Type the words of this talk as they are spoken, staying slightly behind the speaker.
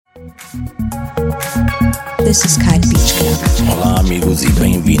This is Kite Beach Club. Olá amigos e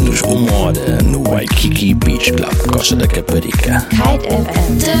bem-vindos uma hora no Waikiki Beach Club, Costa da Caparica. Kite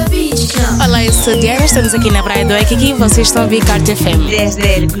FM. The Beach Club. Olá, eu sou a Diana, estamos aqui na praia do Waikiki e vocês estão a ouvir Kite FM.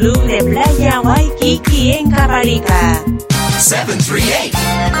 Desde el Club de Playa Waikiki en Caparica. 738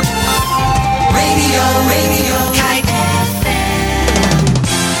 Radio Kite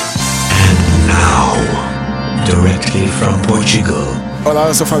Now, directly from Portugal. Olá,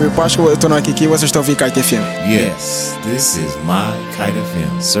 eu sou o Fábio Páscoa, eu estou no Waikiki e vocês estão a ouvir Kite FM. Yes, this is my Kite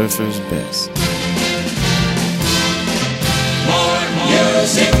FM, Surfer's Best. More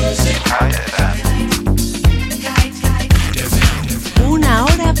music. Una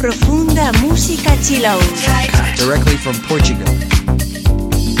hora profunda música chill out. Directly from Portugal.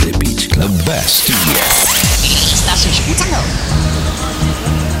 The Beach Club. The best. Estás escutando.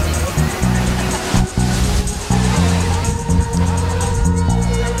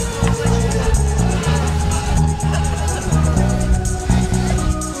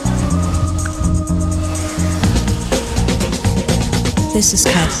 This is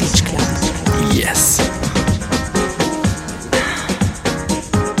Kite Beach Club. Yes.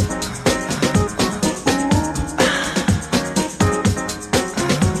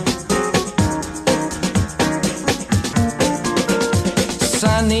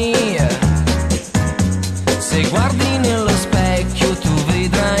 Sunny, se guardi nello specchio tu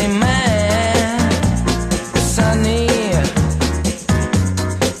vedrai me. Sunny,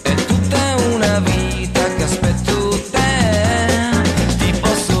 è tutta una vita che aspetto te. Ti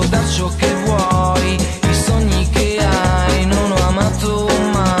posso dar ciò che vuoi,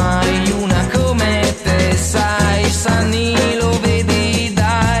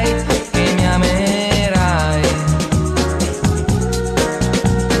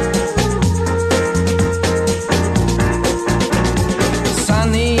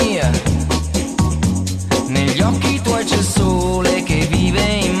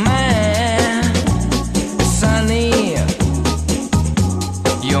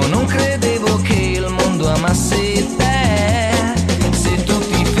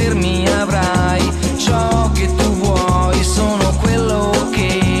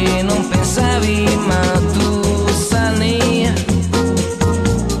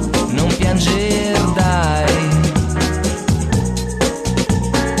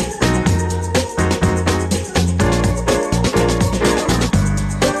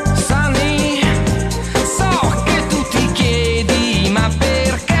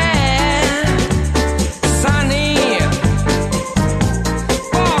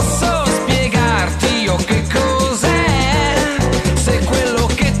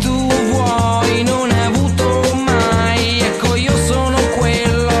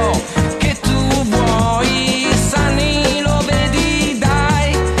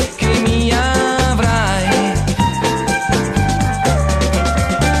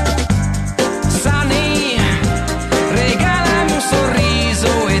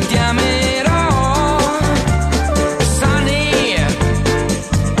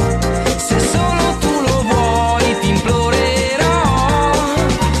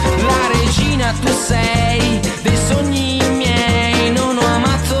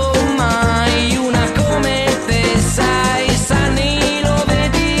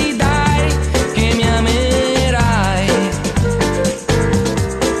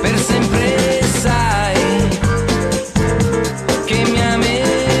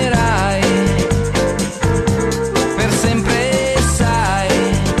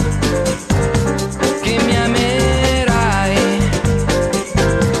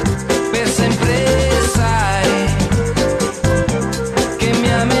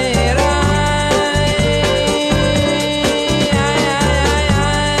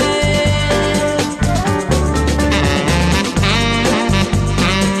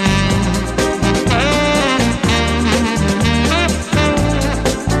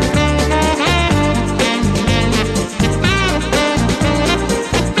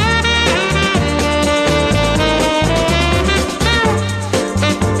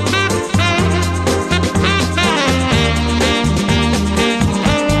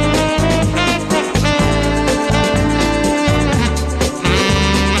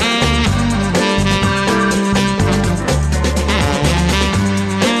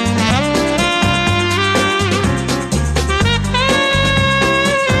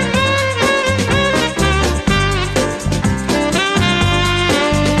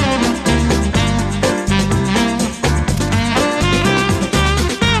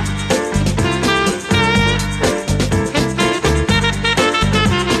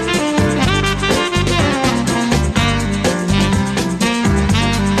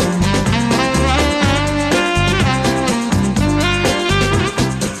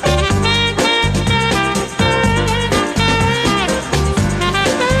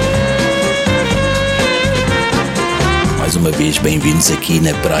 vez bem-vindos aqui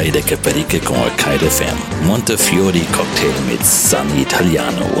na Praia da Caparica com a Kite FM. Montefiore Cocktail mit Sunny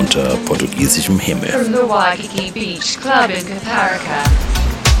Italiano unter portugiesischem Himmel. From the Waikiki Beach Club in Caparica.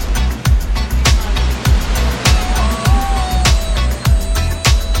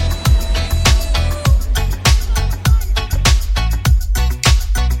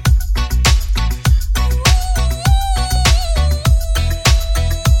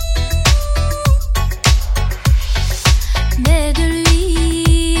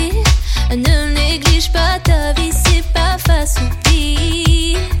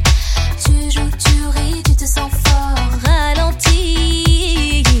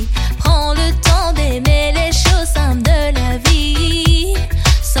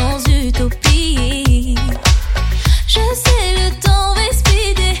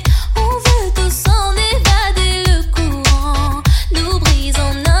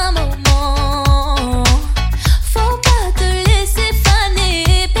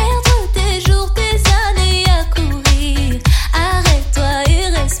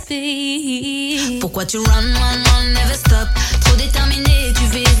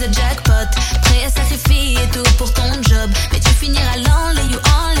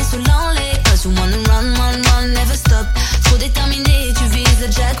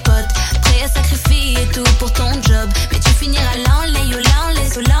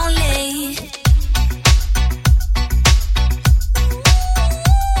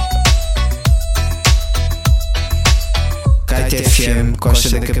 FM Costa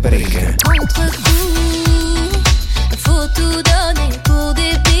da Caparica. Contre-coup, faut tout donner pour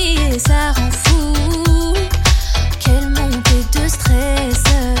des billets, ça rend fou. Quelle montée de stress,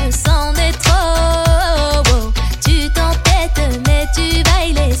 c'en est trop. Oh, tu t'entêtes, mais tu vas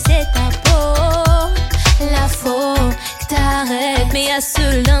y laisser ta peau. La faut que t'arrêtes, mais à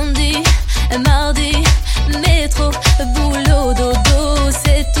ce lundi, mardi, métro, boulot, dodo,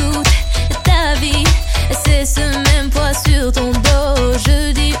 c'est toute ta vie. C'est ce même poids sur ton dos.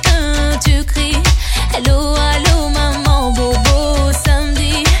 Je dis tu cries hello, allô, maman, bobo.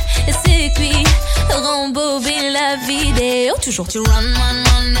 Samedi, c'est cuit, rembobine la vidéo. Toujours tu run,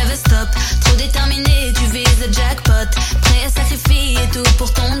 never stop. Trop déterminé, tu vises le jackpot. Prêt à sacrifier tout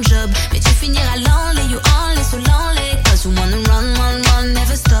pour ton job. Mais tu finiras l'enlay, you enlay, so l'enlay. Cause you wanna run,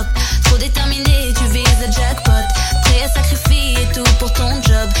 never stop. Trop déterminé, tu vises le jackpot. Prêt à sacrifier tout pour ton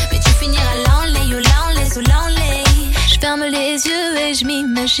job. Mais tu finiras l'enlay, you l'enlay, so l'enlay. Je ferme les yeux et je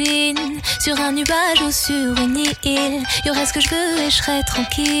m'imagine sur un nuage ou sur une île. Y'aurait ce que je veux et je serais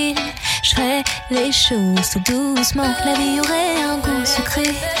tranquille. Je ferais les choses tout doucement. La vie aurait un goût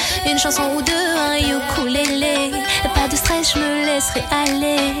sucré. Une chanson ou deux, un ukulélé. Pas de stress, je me laisserai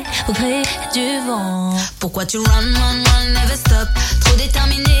aller au gré du vent. Pourquoi tu run, never stop. Trop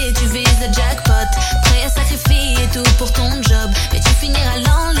déterminé, tu vises le jackpot. Prêt à sacrifier tout pour ton job. Mais tu finiras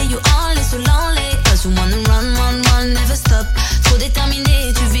l'enlay, you enlay, so l'enlay. Cause you wanna run, never stop. Trop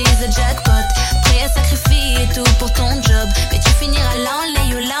déterminé, tu vises le jackpot. Prêt à sacrifier tout pour ton job. Mais tu finiras l'enlay,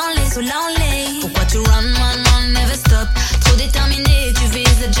 you l'enlay, so l'enlay. Pourquoi tu run, never stop. Trop déterminé, tu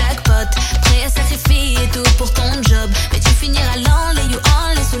vises le jackpot. Prêt à sacrifier tout pour ton job. Mais tu finiras l'enlay, you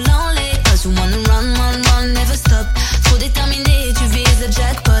enlay, so l'enlay. Cause you wanna run, never stop. Trop déterminé, tu vises le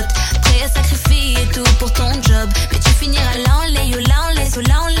jackpot. Prêt à sacrifier tout pour ton job. Mais tu finiras l'enlay, you l'enlay, so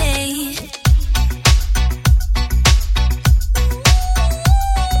l'enlay.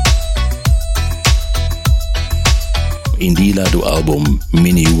 Indila do album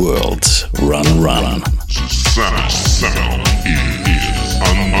Mini World, Run. Sound is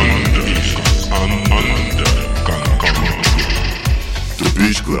under control. The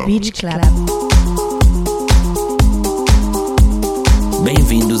Beach Club. Beach Club.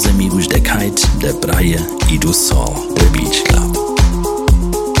 Bem-vindos, amigos da Kite, da Praia e do Sol, da Beach Club.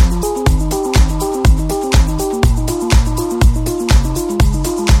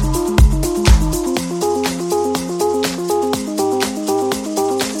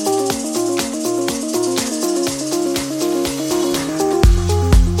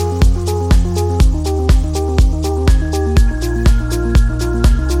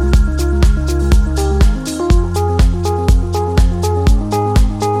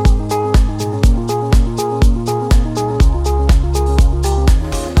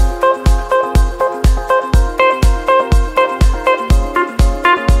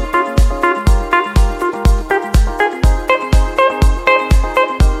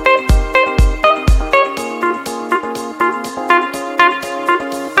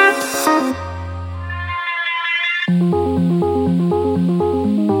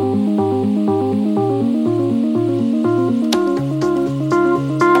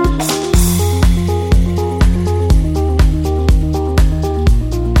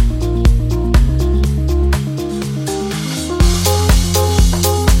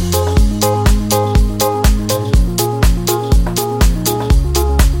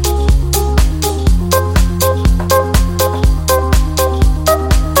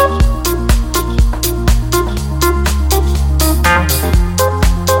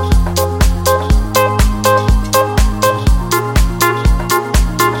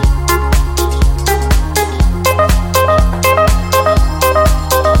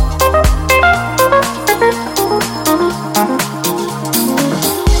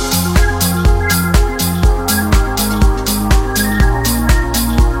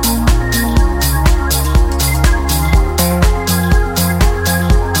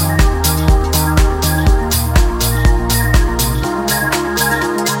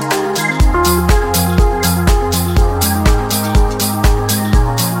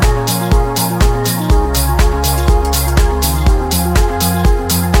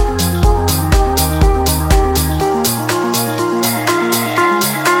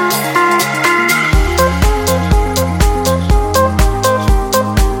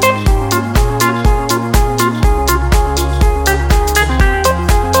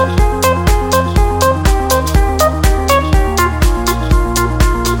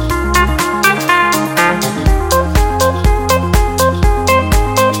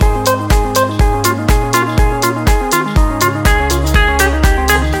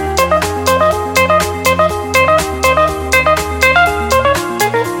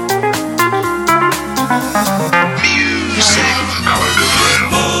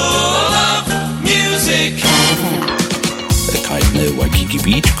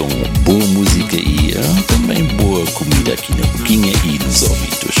 com boa música e também boa comida aqui na Boquinha e nos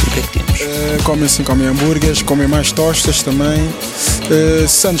ouvidos. O que é que temos? Comem hambúrgueres, comem mais tostas também.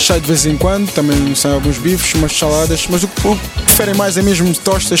 Sandes sai de vez em quando, também saem alguns bifes, umas saladas, mas o que preferem mais é mesmo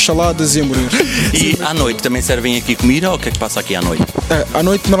tostas, saladas e hambúrgueres. E à noite também servem aqui comida ou o que é que passa aqui à noite? À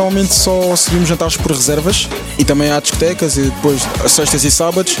noite normalmente só servimos jantares por reservas e também há discotecas e depois sextas e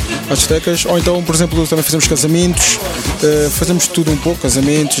sábados há discotecas, ou então por exemplo também fazemos casamentos, fazemos tudo um pouco,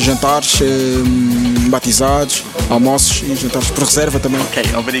 casamentos, jantares, batizados, almoços e jantares por reserva também. Ok,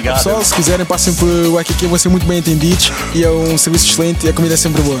 obrigado. Pessoal, se quiserem passem por Waikiki, vão ser muito bem atendidos e é um serviço excelente e a comida é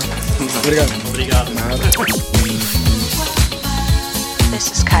sempre boa. Obrigado. Obrigado.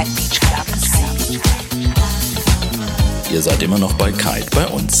 This is Kite Beach Club. Ihr seid immer noch bei Kite, bei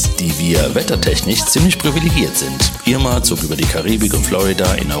uns, die wir wettertechnisch ziemlich privilegiert sind. Irma zog über die Karibik und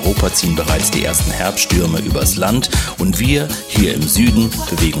Florida, in Europa ziehen bereits die ersten Herbststürme übers Land und wir hier im Süden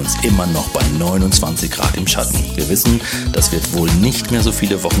bewegen uns immer noch bei 29 Grad im Schatten. Wir wissen, das wird wohl nicht mehr so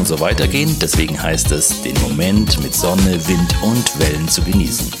viele Wochen so weitergehen, deswegen heißt es, den Moment mit Sonne, Wind und Wellen zu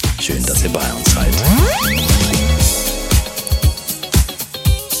genießen. Schön, dass ihr bei uns seid.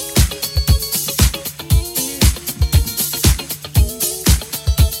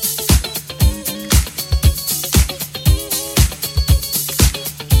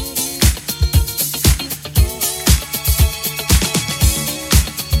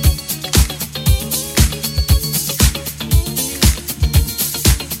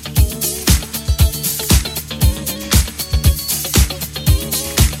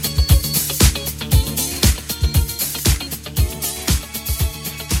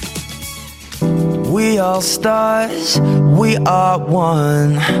 We all stars, we are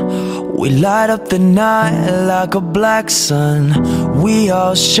one. We light up the night like a black sun. We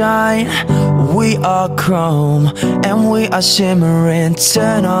all shine, we are chrome, and we are shimmering.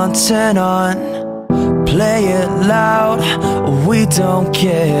 Turn on, turn on. Play it loud, we don't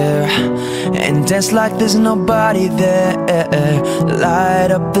care. And dance like there's nobody there.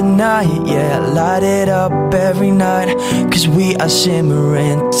 Light up the night, yeah, light it up every night. Cause we are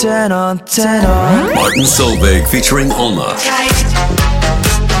shimmering. Turn on, turn on. Martin Solveig featuring Alma.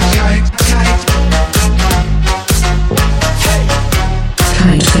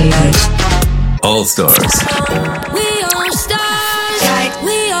 Kite favorite. All Stars. We are stars,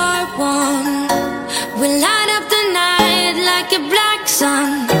 we are one. We light up the night like a black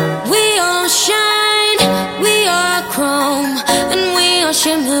sun. We all shine, we are chrome, and we are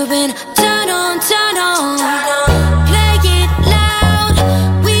shimmering. Turn on, turn on. Play it loud,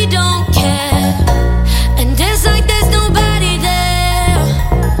 we don't care. And dance like there's nobody there.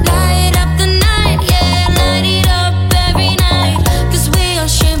 Light up the night, yeah, light it up every night. Cause we are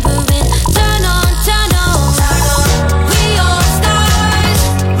shimmering. Turn on, turn on. We are stars,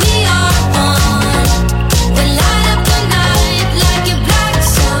 we are one. We light up the night like a black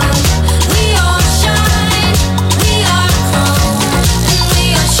sun. We all shine, we are chrome, and we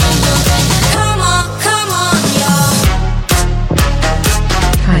are shimmering. Come on, y'all.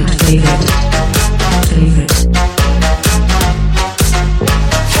 Kite favorite. Favorite.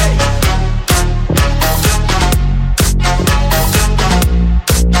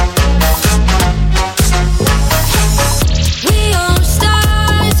 We are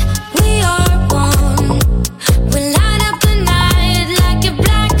stars, we are one. We light up the night like a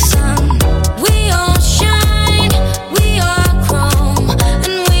black sun. We all shine, we are chrome,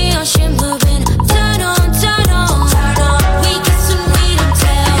 and we are shimmering. Turn on, turn on. We kiss and we don't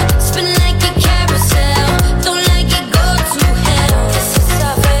tell. Spin like a carousel. Don't like it, go to hell. This is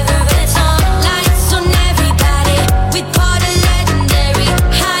our favorite song. Lights on everybody. We party legendary.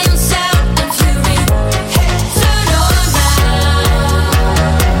 High on sound and fury. Turn on now.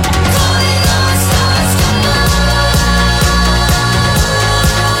 Calling all stars, come on.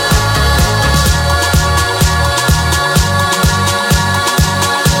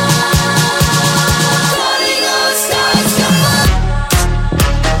 Calling all stars, come on.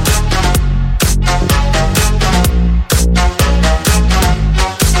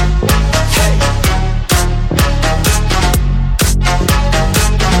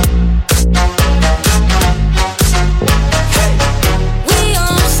 We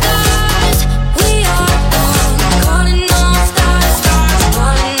are stars, we are one. Calling all stars, stars,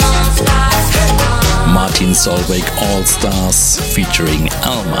 calling all stars, come on. Martin Solveig All Stars featuring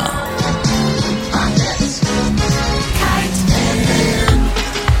Alma.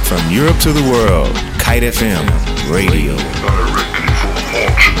 From Europe to the world, Kite FM Radio.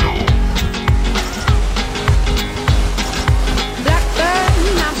 Blackburn,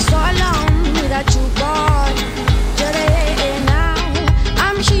 I'm so alone without you, boy. Today now,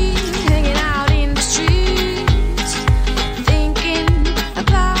 I'm cheating.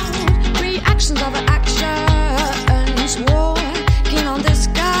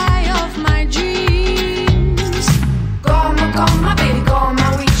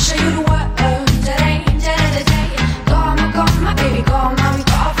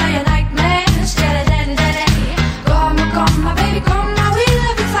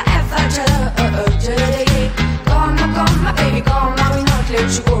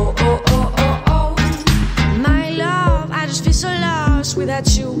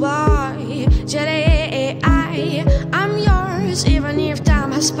 that you are. Jedi, I'm yours, even if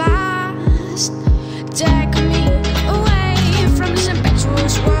time has passed. Take me away from this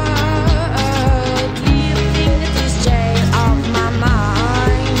impetuous world, living in this jail of my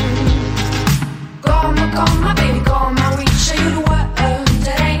mind. Come on, baby, come on, we show you the world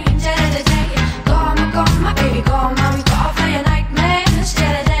today, today. Come on, baby, come on, we go off for your nightmares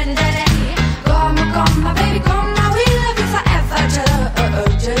today. Come on, baby, come on, we love you forever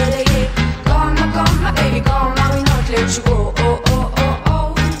today. Come on, baby, come on, we not let you go.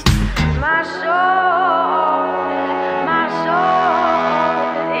 My soul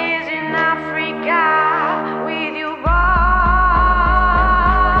is in Africa with you, boy.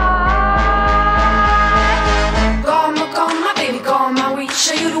 Come on, baby, come on, we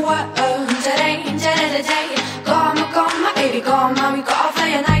show you the world today. Come on, baby, come on, we go off for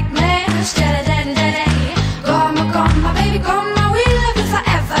your nightmares today. Come on, baby, come on, we love you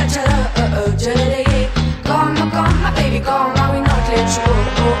forever today. Come on, baby, come on, we not let you go.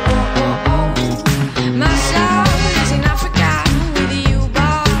 My soul is in Africa with you,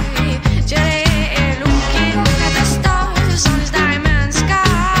 boy. Looking at the stars on this diamond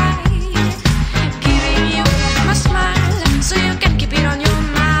sky, giving you my smile so you can keep it on your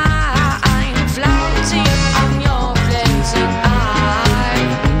mind, floating on your blazing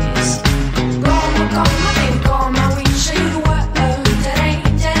eyes. Come on, baby, come on, we show you the world today.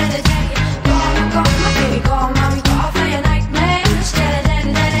 Come on, baby, come on, we go off for your nightmares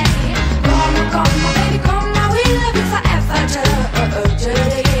today. Come on, baby, come on, we love you forever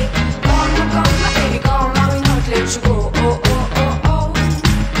today. Come on, baby, come on, we not let you go.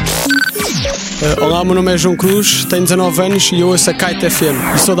 Olá, meu nome é João Cruz, tenho 19 anos e eu ouço a Kite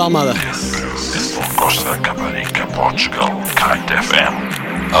FM e sou da Almada. Costa Caparica, Portugal, Kite FM,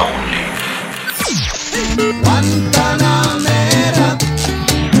 only. Guantanamera,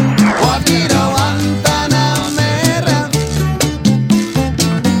 Guajira, Guantanamera,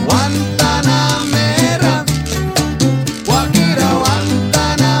 Guantanamera, Guajira,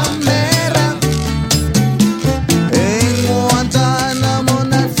 Guantanamera. En Guantánamo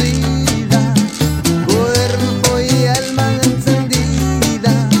nacida, cuerpo y alma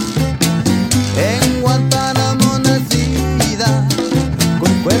encendida. En Guantánamo nacida,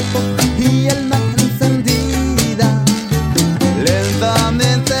 con cuerpo y alma encendida.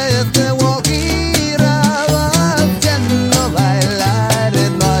 Lentamente este Guajira va haciendo bailar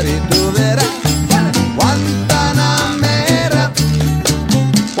el mar y tú verás. Guantanamera,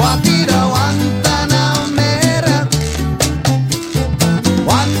 Guajira, Guantanamera,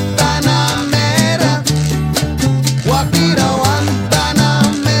 Guantanamera, Guajira,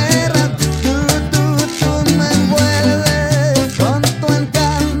 Guantanamera. Tú me envuelves con tu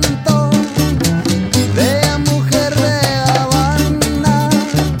encanto de mujer de Habana.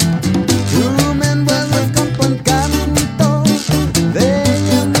 Tú me envuelves con tu encanto de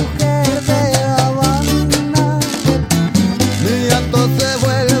mujer de Habana. Mi llanto se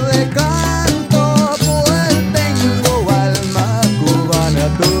vuelve canto, pues tengo alma cubana,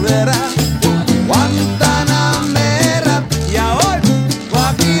 tú verás. Guantanamera, y ahora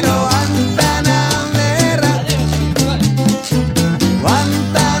Guajira, Guantanamera,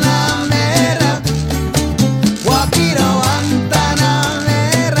 Guantanamera, Guajira,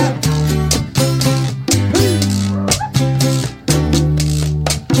 Guantanamera.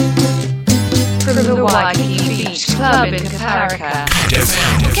 From the Waikiki Beach Club in Kaparica.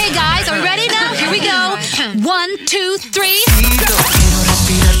 Okay, guys, are we ready now? Here we go. 1, 2, 3. Quiero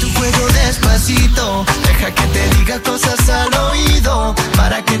respirar tu cuello despacito. Deja que te diga cosas al oído,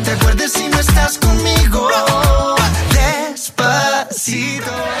 para que te acuerdes si no estás conmigo.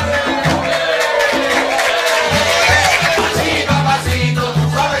 Despacito. Pasito a pasito,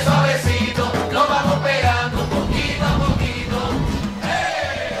 suave suavecito, lo vamos pegando poquito a poquito.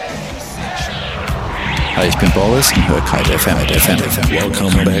 Hi, ich bin Boris und höre Kite FM.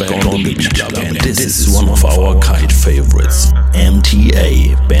 Welcome back on the Beach Club. And this is one of our Kite favorites,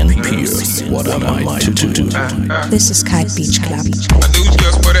 MTA, Ben Pierce, What Am I to Do? This is Kite Beach Club. I knew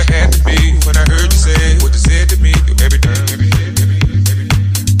just what it had to be when I heard you say what you said to me. Everything,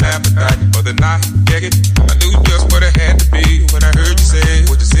 appetite for the night, get it? I knew just what it had to be when I heard you say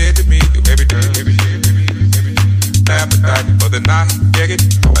what you said to me. Everything, appetite for the night, get it?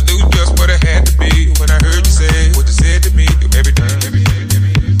 I knew just what it had to be when I heard you say what you said to me. Everything,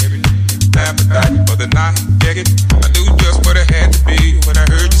 appetite for the night, get it? I knew just what it had to be when I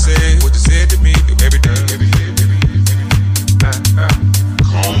heard you say what you said to me. Everything.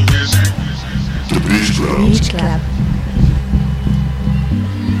 Calm music. The Beach Club. Beach Club.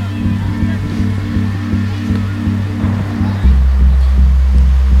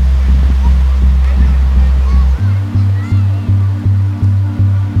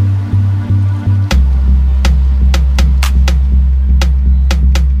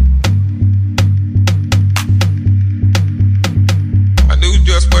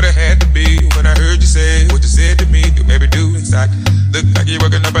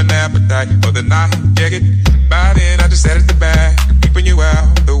 appetite for the night. Check it. By then I just sat at the back, keeping you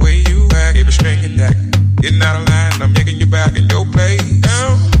out the way you act. Gave a string attack, getting out of line. I'm making you back in your place.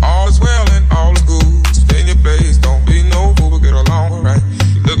 All is well and all is good. Stay in your place, don't be no fool, but get along right.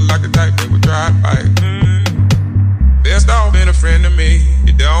 You look like the type that would drive right. Best off being a friend to me.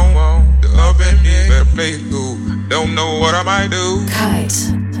 You don't want the up and me, better play it cool. Don't know what I might do.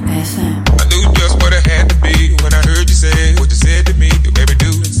 Kite FM. I knew just what it had to be when I heard you say what you said to me. You baby do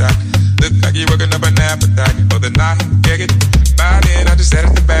inside. Look like you're working up an appetite for the night. Check it. By then I just sat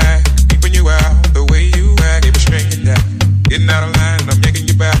at the back, keeping you out the way you act. Gave a string attack, getting out of line. I'm making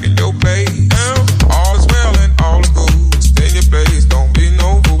you back in your place. All is well and all is good. Stay in your place, don't be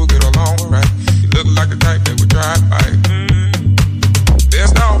no fool, but get along right. You look like the type that would drive right.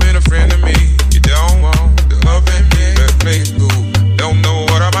 Best off being a friend to me. You don't want the love and me, better play it cool. Don't know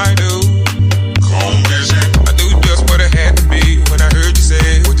what I might do. I knew just what it had to be when I heard you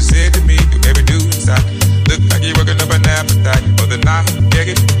say what you said to me. You baby do inside. Look like you're working up an appetite for the night. Check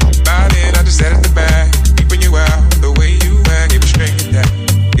it. By then I just sat at the back, keeping you out the way you act. Gave a string attack,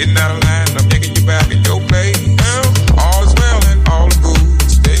 getting out of line. I'm taking you back in your place. All is well and all is good.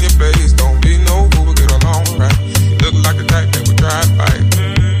 Stay in your place, don't be no fool, but get along right. You look like the type that would drive right.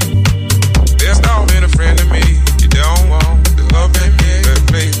 Best off being a friend to me. You don't want the love and me, better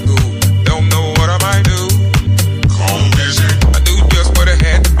play it cool. Don't know what I might do. I knew just what it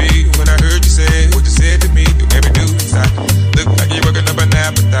had to be when I heard you say what you said to me. You baby do inside. Look like you're working up an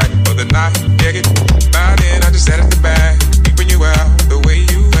appetite for the night. Check it. By then I just sat at the back, keeping you out the way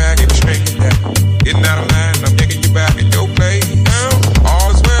you act. Gave a string attack, getting out of line. I'm taking you back in your place.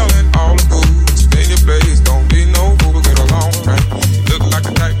 All is well and all is good. Stay in your place, don't be no fool, but get along right. Look like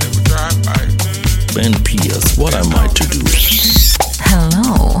the type that would drive by. Ben Pierce, What Am I to Do?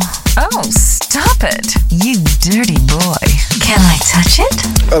 Hello. Oh, stop it, you dirty boy. Can I touch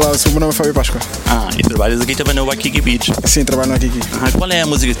it? Olá, meu nome é Fábio Páscoa. E trabalhas aqui também no Waikiki Beach? Sim, trabalho no Waikiki. Qual é a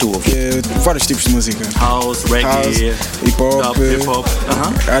música que tu ouves? Vários tipos de música. House, reggae, hip-hop,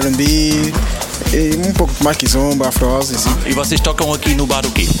 R&B, e um pouco mais kizomba, afro house, assim. E vocês tocam aqui no bar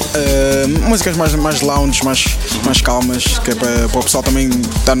o quê? Músicas mais lounge, mais calmas, que é para o pessoal também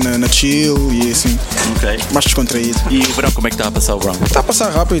estar na chill e assim, mais descontraído. E o verão, como é que está a passar o verão? Está a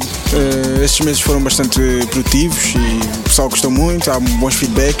passar rápido. Estes meses foram bastante produtivos e o pessoal gostou muito, há bons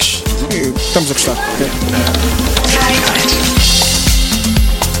feedbacks e estamos a gostar.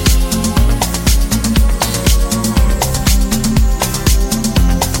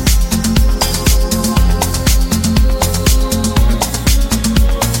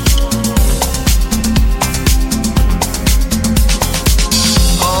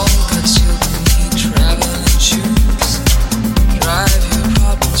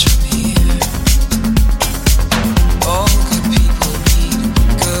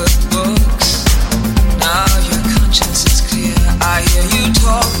 Now your conscience is clear.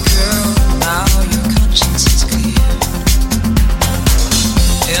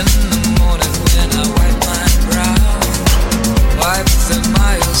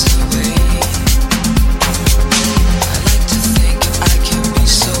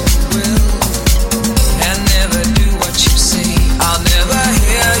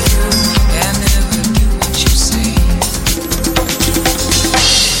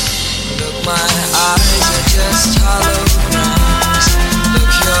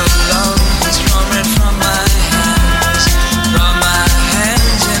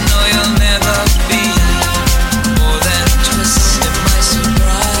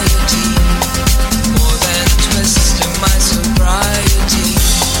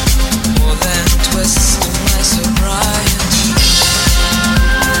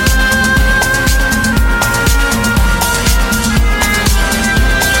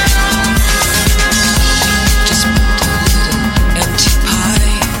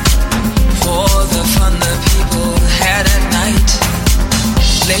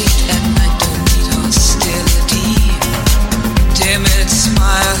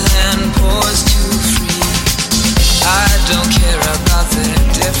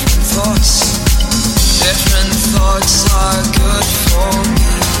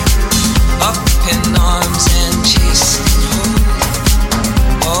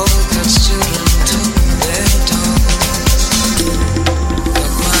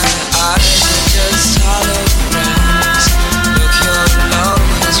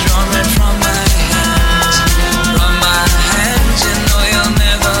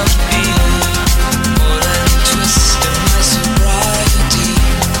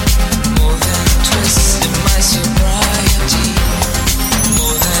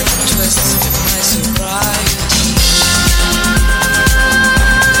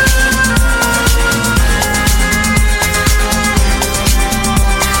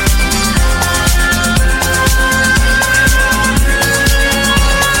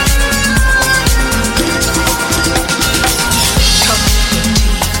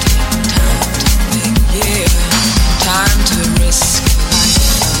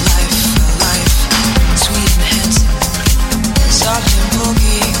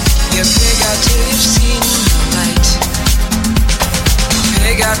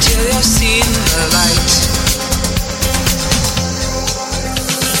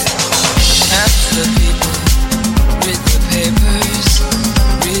 the people, read the papers,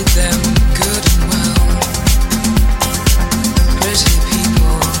 read them good and well. Pretty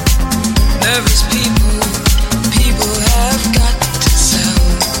people, nervous people, people have got to sell.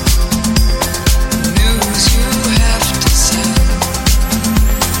 News you have to sell.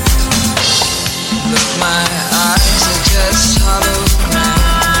 Look, my eyes are just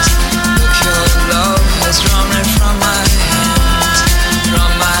holograms. Look, your love has drawn it from my hands.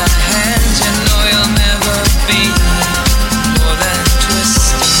 From my hands, you know you'll never be more than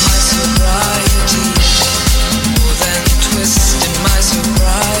twist in my sobriety. More than twist in my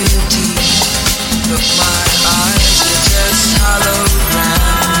sobriety. Look, my eyes are just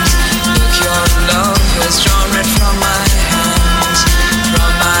holograms. Look, your love has drawn it from my hands.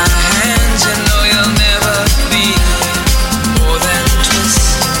 From my hands, you know you'll never be more than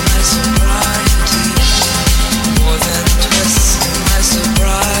twist in my sobriety. More than twist in my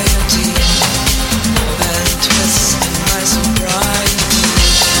sobriety. More than twist in my sobriety.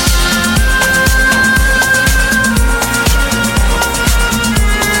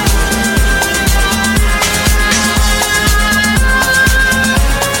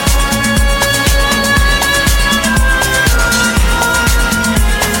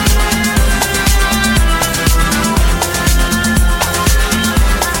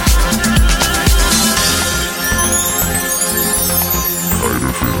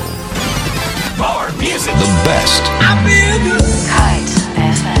 More music. The best. Kite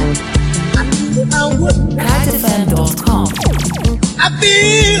FM. KiteFM.com. The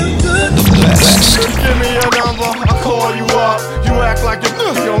best. Give me your number, I call you up. You act like you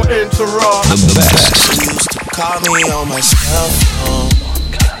don't interrupt. The best. Call me on my cell phone.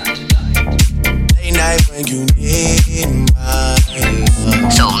 Late night when you need my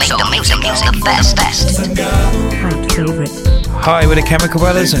love. So make the music the best. Hi, we're the Chemical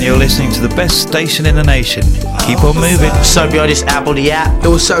Brothers, and you're listening to the best station in the nation. Keep on moving. What's up, y'all? This Apple the App.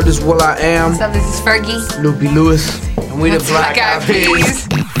 Yo, what's up? This is Will I Am. What's up? This is Fergie. Loopy Lewis. And we the Black Eyed Peas.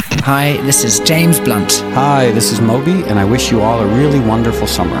 Hi, this is James Blunt. Hi, this is Moby, and I wish you all a really wonderful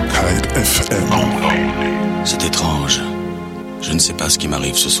summer. Kite FM. C'est étrange. Je ne sais pas ce qui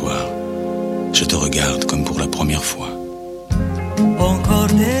m'arrive ce soir. Je te regarde comme pour la première fois. Encore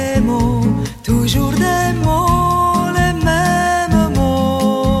des mots, toujours des mots, les mêmes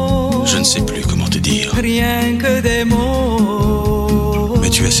mots. Je ne sais plus comment te dire. Rien que des mots. Mais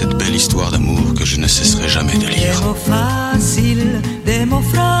tu as cette belle histoire d'amour que je ne cesserai jamais de lire. Des mots faciles, des mots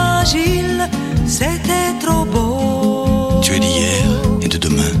fragiles, c'était trop beau. Tu es d'hier et de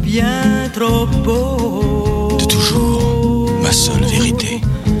demain. Bien trop beau. De toujours, ma seule vérité.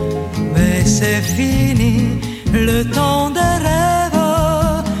 Mais c'est fini, le temps des rêves.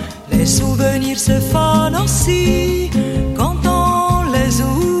 Les souvenirs se fanent aussi quand on les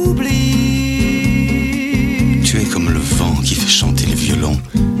oublie. Tu es comme le vent qui fait chanter le violon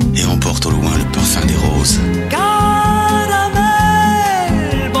et emporte au loin le parfum des roses. Caramel,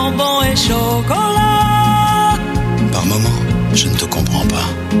 bonbons et chocolat. Par moments, je ne te comprends pas.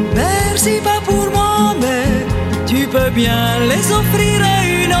 Merci pas pour moi, mais tu peux bien les offrir à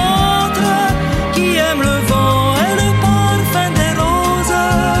une autre qui aime le vent et le parfum des roses.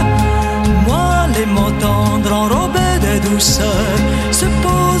 Moi, les mots tendres enrobés de douceur se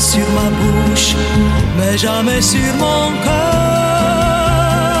posent sur ma bouche, mais jamais sur mon cœur.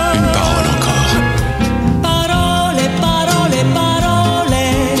 Une parole encore. Parole, parole, parole.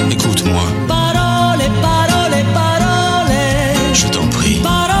 Écoute-moi. Parole, parole, parole. Je t'en prie.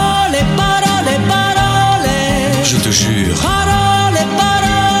 Parole, parole, parole. Je te jure. Parole,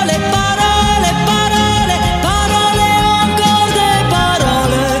 parole, parole, parole. Parole, encore des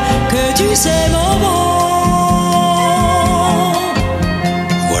paroles que tu sais mon mot.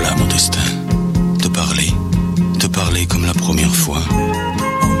 Voilà mon destin. Te parler comme la première fois.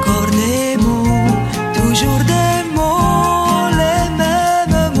 Encore des mots, toujours des mots, les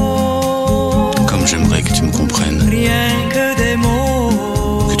mêmes mots. Comme j'aimerais que tu me comprennes. Rien que des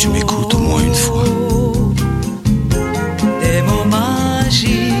mots. Que tu m'écoutes au moins une fois. Des mots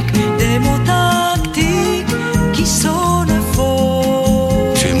magiques, des mots tactiques qui sonnent faux.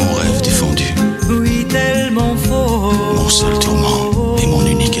 Tu es mon rêve défendu. Oui, tellement faux. Mon seul tourment et mon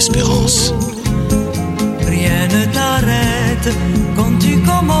unique espérance. Rien ne t'arrête quand tu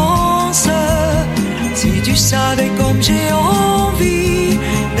commences. Si tu savais comme j'ai envie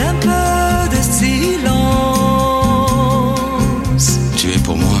d'un peu de silence. Tu es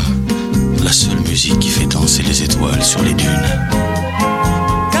pour moi la seule musique qui fait danser les étoiles sur les dunes.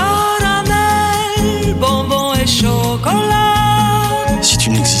 Caramel, bonbons et chocolat. Si tu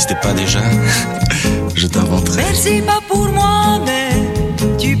n'existais pas déjà, je t'inventerais. Merci pas pour moi, mais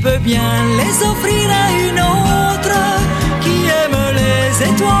tu peux bien les offrir à une autre qui aime les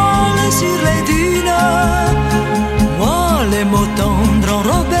étoiles sur les dunes. Moi, les mots tendres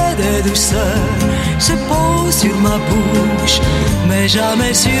enrobés de douceur se posent sur ma bouche, mais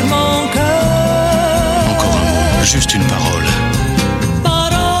jamais sur mon cœur. Encore un mot, juste une parole.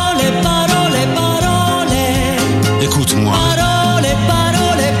 Parole, parole, parole. Écoute-moi. Parole,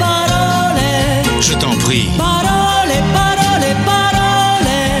 parole, parole. Je t'en prie. Parole, parole, parole.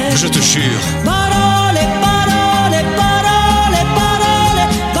 Je te jure. Parole, parole, parole, parole.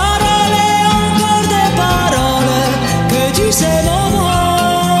 Parole, encore des paroles. Que tu sais mon moi.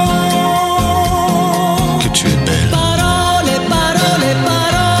 Que tu es belle. Parole, parole,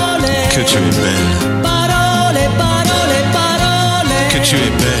 parole. Que tu es belle. Parole, parole, parole. Que tu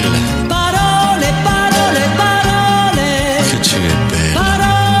es belle. Parole, parole, parole. Que tu es belle.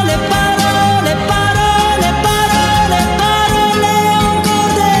 Parole, parole, parole, parole, parole,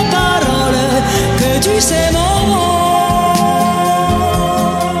 encore des paroles que tu sais mon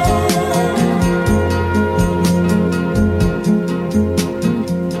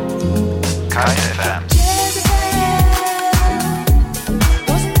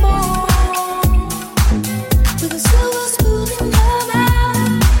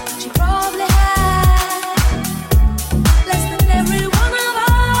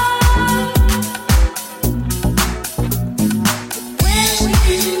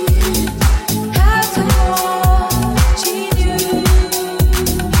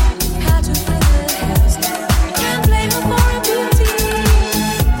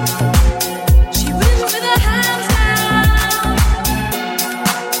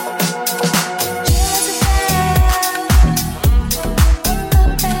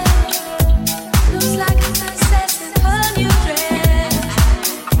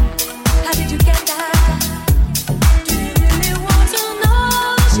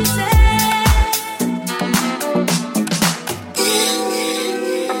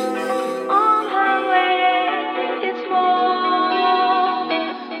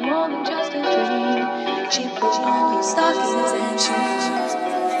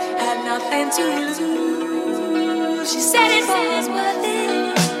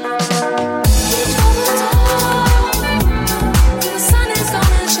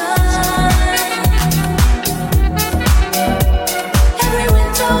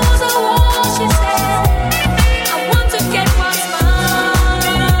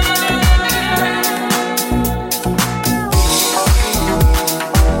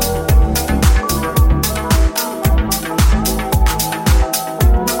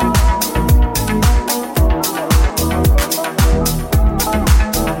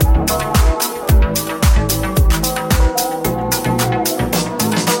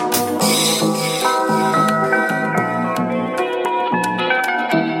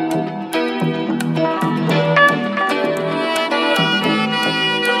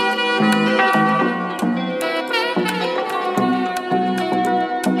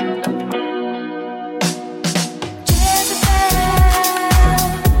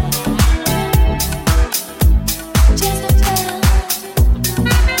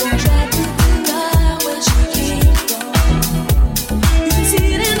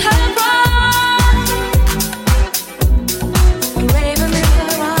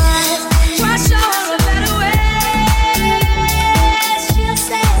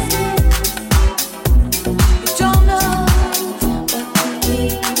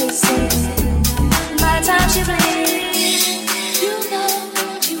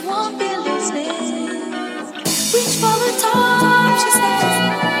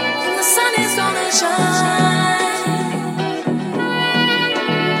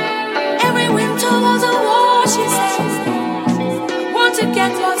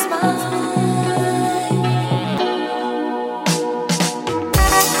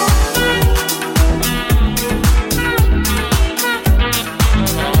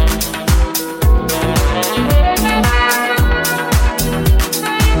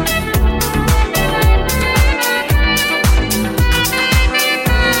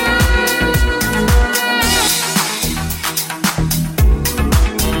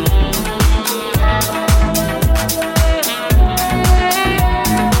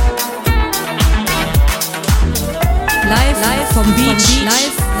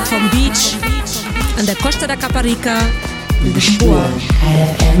an der Costa da Caparica in Lisboa.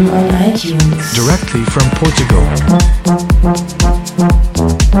 KFM on iTunes. Directly from Portugal.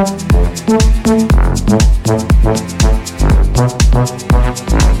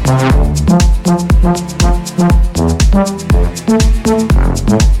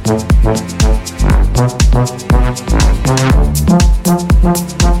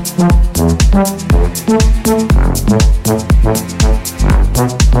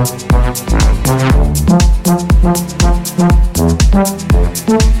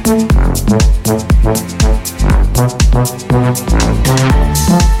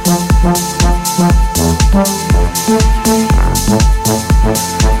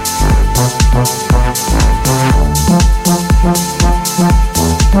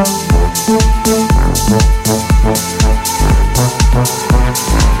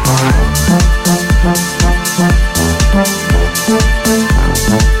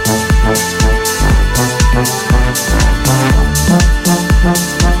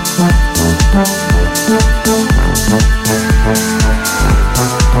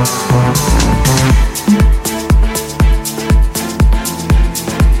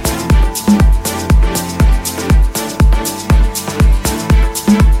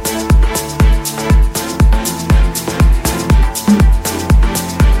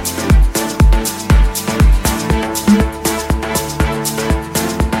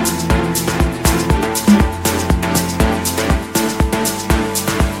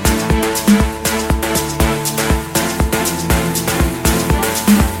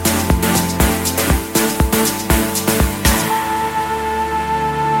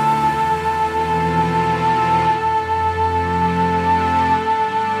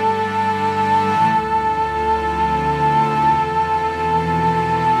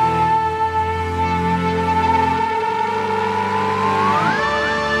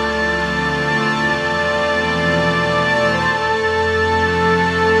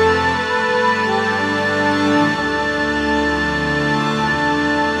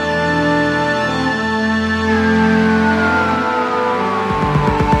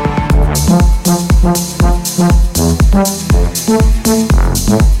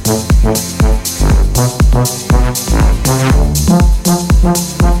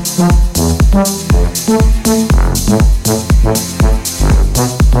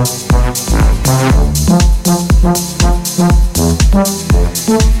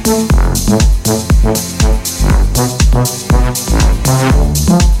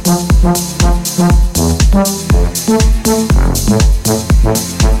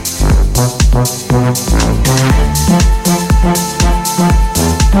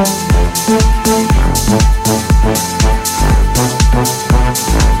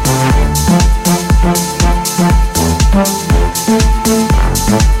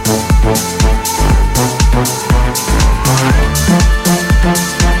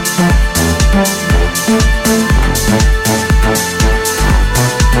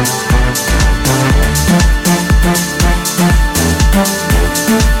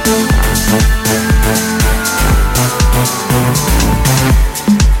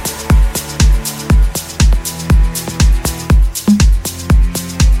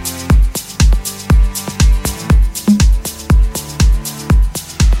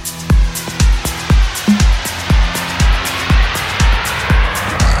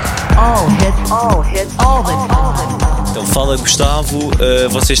 Então fala Gustavo,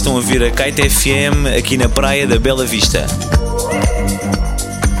 vocês estão a ouvir a Kite FM aqui na praia da Bela Vista.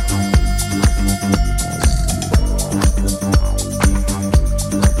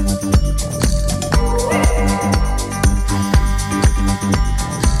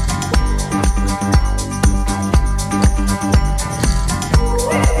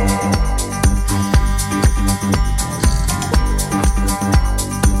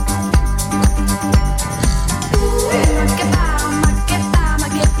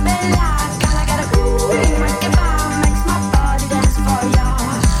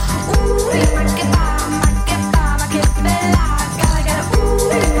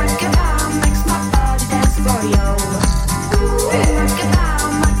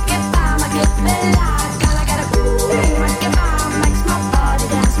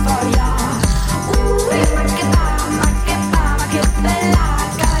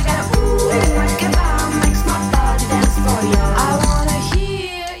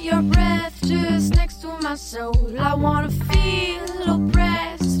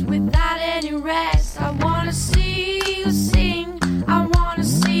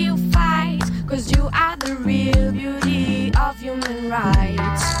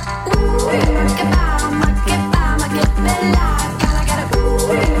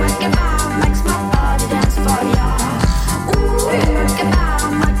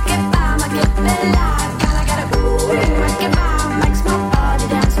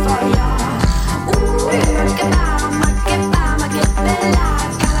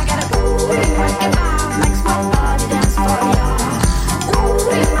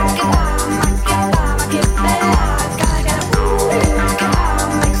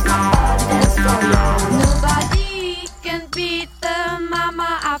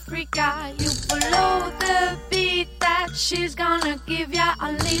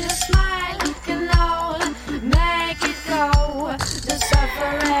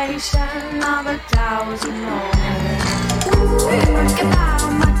 celebration of a thousand moments. Rock it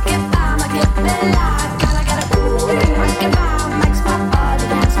by, get me like. Gotta get it. Rock it by, makes my body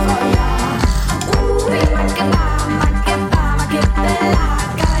dance for ya. Rock it by, get me like. Gotta get it.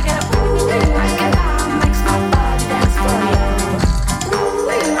 Rock it by, makes my body dance for ya.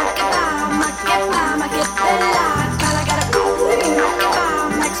 Rock it by, get me like. Gotta get it. Rock it by,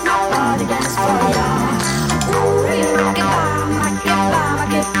 makes my body dance for ya. Rock it by, get me like.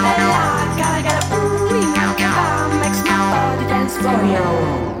 Gotta get it. Rock it by, makes my body dance for ya.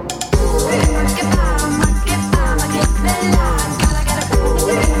 Rock it by, get me like. Gotta get it.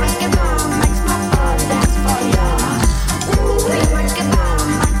 Rock it by, makes my body dance for ya. Rock it by,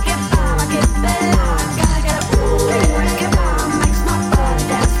 get me like. Gotta get it. Rock it by, makes my body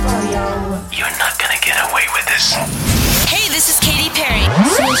dance for ya. You're not gonna get away with this. Hey, this is Katy Perry.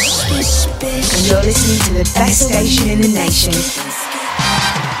 And you're listening to the best station in the nation.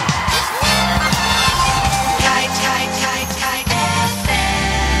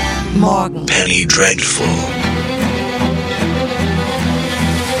 Morgen. Penny Dreadful.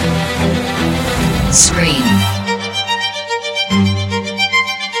 Scream.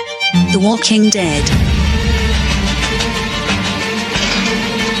 The Walking Dead.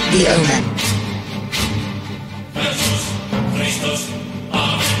 The Omen.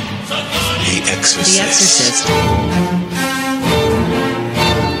 The Exorcist.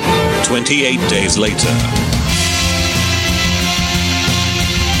 28 days later.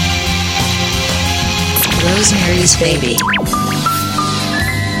 Rosemary's Baby.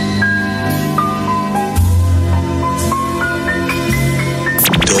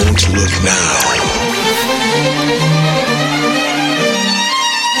 Don't look now.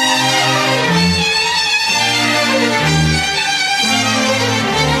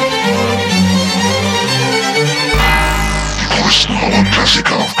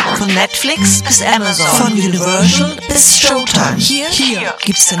 Von Netflix bis Amazon. Von Universal bis Showtime. Hier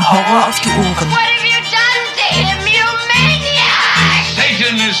gibt's den Horror auf die Ohren. What have you done to him, you maniac?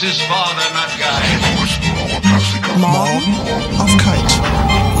 Satan is his father, not God. Morgen auf Kite.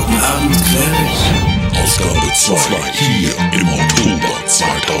 Guten Abend, Clarice. Ausgabe 2 hier im Oktober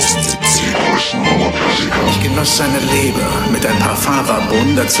 2017. Ich genoss seine Leber mit ein paar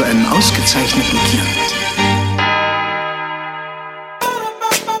Fava-Bohnen, dazu einen ausgezeichneten Chianti.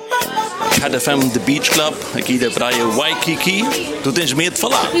 Kite FM The Beach Club, aqui da praia Waikiki. Tu tens medo de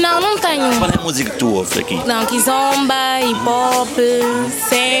falar? Não tenho. Qual é a música que tu ouves aqui? Não, kizomba, hip-hop,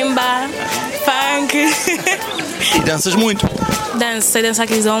 samba, funk. E danças muito? Sei dançar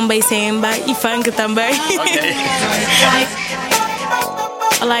kizomba e samba e funk também. Ok.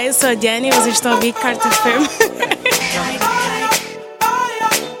 Olá, eu sou a Diane e vocês estão a ouvir Kite FM.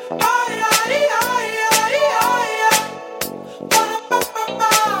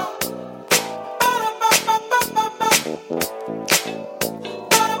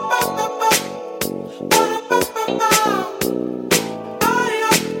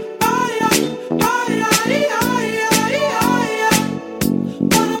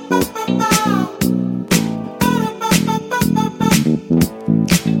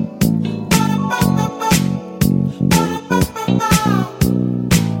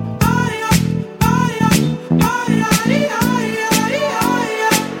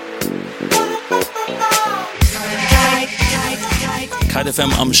 Kite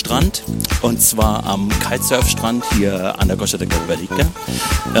FM am Strand, und zwar am Kitesurf-Strand hier an der Costa da Caparica.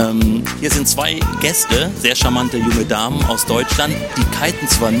 Hier sind zwei Gäste, sehr charmante junge Damen aus Deutschland. Die kiten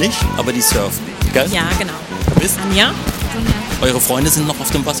zwar nicht, aber die surfen. Gell? Ja, genau. Wisst? Anja? Eure Freunde sind noch auf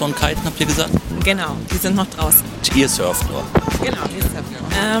dem Wasser und kiten, habt ihr gesagt? Genau, die sind noch draußen. Ihr surft nur. Genau, wir surfen.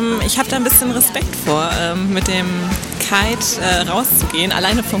 Ich habe da ein bisschen Respekt vor, mit dem Kite rauszugehen.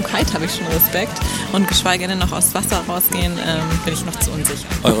 Alleine vom Kite habe ich schon Respekt. Und geschweige denn noch aus Wasser rausgehen, bin ich noch zu unsicher.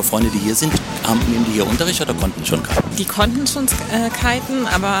 Eure Freunde, die hier sind, nehmen die hier Unterricht oder konnten schon kiten? Die konnten schon kiten,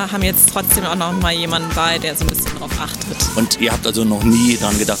 aber haben jetzt trotzdem auch noch mal jemanden bei, der so ein bisschen drauf achtet. Und ihr habt also noch nie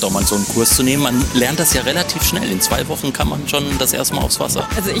daran gedacht, auch mal so einen Kurs zu nehmen? Man lernt das ja relativ schnell. In 2 Wochen kann man schon das erste Mal aufs Wasser.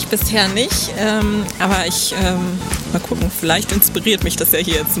 Also ich bisher nicht, aber ich mal gucken, vielleicht inspiriert mich das ja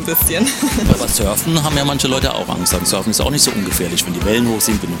hier jetzt ein bisschen. Aber Surfen haben ja manche Leute auch Angst. Surfen ist auch nicht so ungefährlich, wenn die Wellen hoch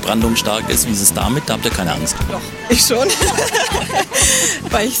sind, wenn die Brandung stark ist. Wie ist es damit? Da habt ihr keine Angst. Doch, ich schon.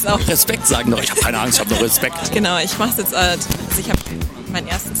 Weil ich es auch... Respekt sagen doch, ich habe keine Angst, ich habe noch Respekt. Genau, ich mache es jetzt, also ich habe meinen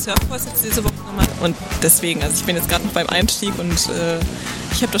ersten Surfkurs jetzt diese Woche gemacht und deswegen, also ich bin jetzt gerade noch beim Einstieg und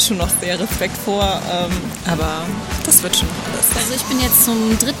ich habe da schon noch sehr Respekt vor, aber das wird schon noch alles. Also ich bin jetzt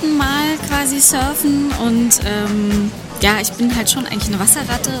zum 3. Mal quasi surfen und ja, ich bin halt schon eigentlich eine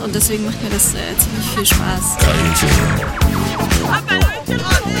Wasserratte und deswegen macht mir das ziemlich viel Spaß.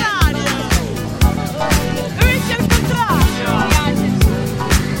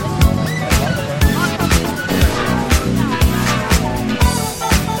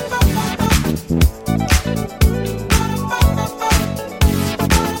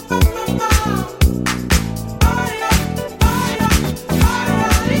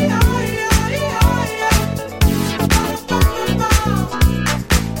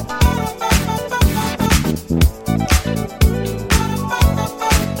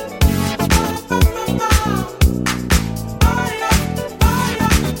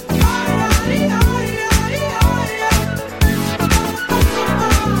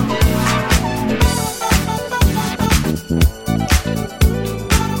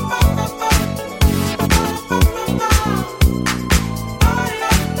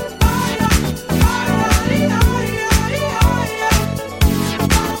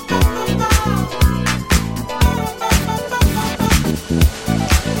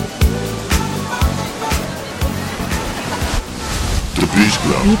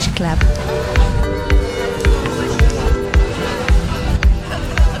 Beach Club.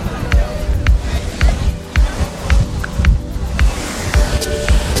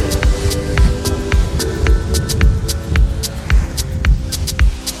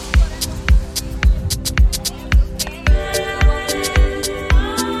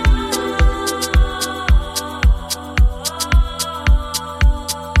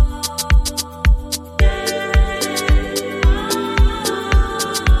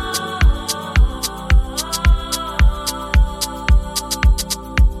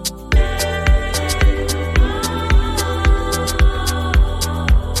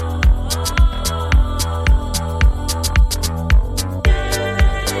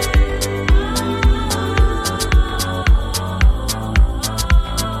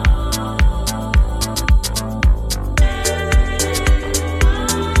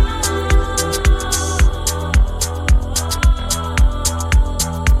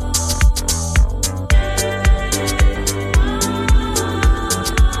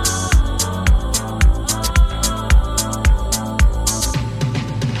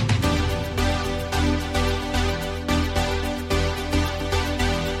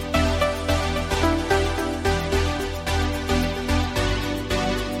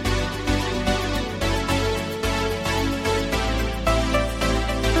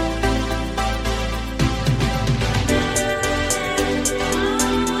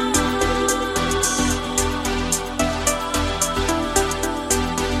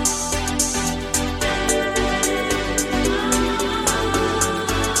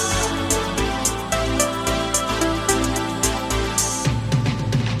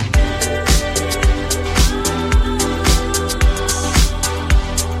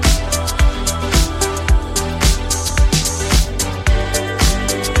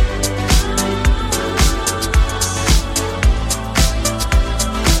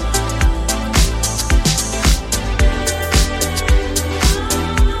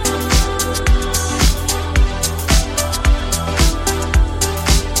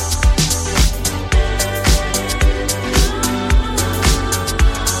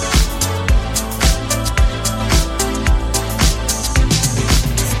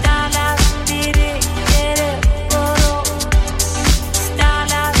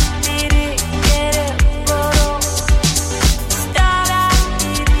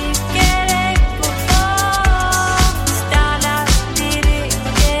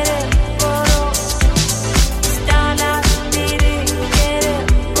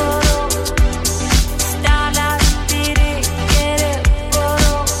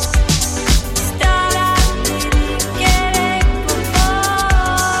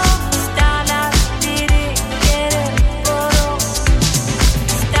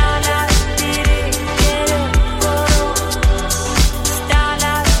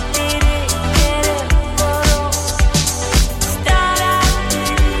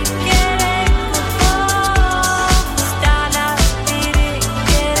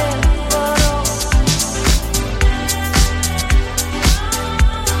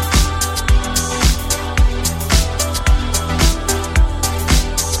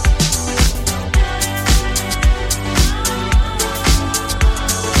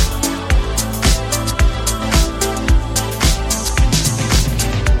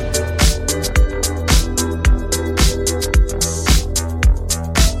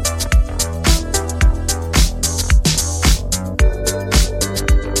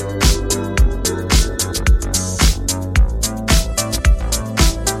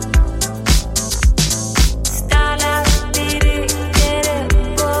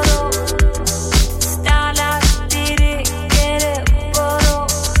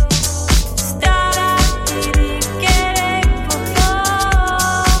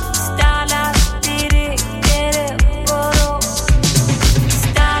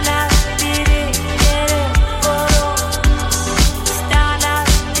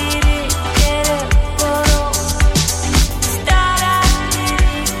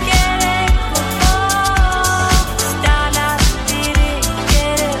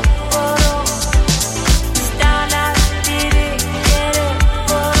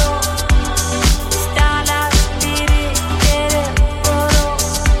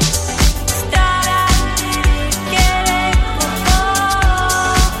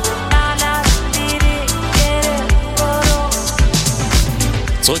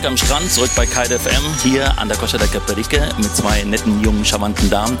 Zurück am Strand, zurück bei Kite FM, hier an der Costa da Caparica mit zwei netten, jungen, charmanten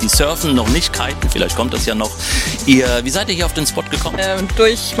Damen, die surfen, noch nicht kiten, vielleicht kommt das ja noch. Wie seid ihr hier auf den Spot gekommen?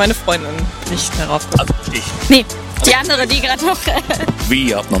 Durch meine Freundin bin ich darauf gekommen. Also ich. Nee, die andere, die gerade noch... Wie,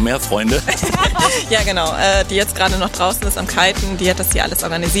 ihr habt noch mehr Freunde? Ja, genau, die jetzt gerade noch draußen ist am Kiten, die hat das hier alles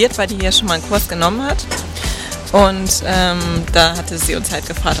organisiert, weil die hier schon mal einen Kurs genommen hat. Und da hatte sie uns halt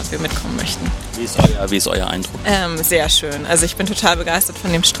gefragt, ob wir mitkommen möchten. Wie ist euer Eindruck? Sehr schön. Also ich bin total begeistert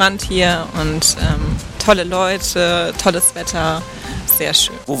von dem Strand hier und tolle Leute, tolles Wetter, sehr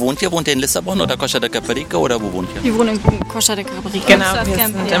schön. Wo wohnt ihr? Wohnt ihr in Lissabon oder Costa da Caparica oder wo wohnt ihr? Wir wohnen in Costa da Caparica. Genau, wir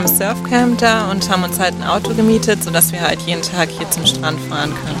sind im Surfcamp da und haben uns halt ein Auto gemietet, sodass wir halt jeden Tag hier zum Strand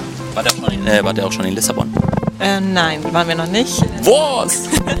fahren können. Wart ihr auch schon in Lissabon? Nein, waren wir noch nicht. Was?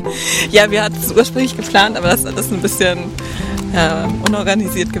 Ja, wir hatten es ursprünglich geplant, aber das ist alles ein bisschen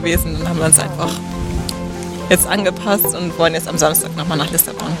unorganisiert gewesen. Dann haben wir uns einfach jetzt angepasst und wollen jetzt am Samstag nochmal nach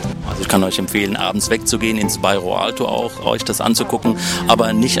Lissabon. Also ich kann euch empfehlen, abends wegzugehen, ins Bairro Alto auch, euch das anzugucken.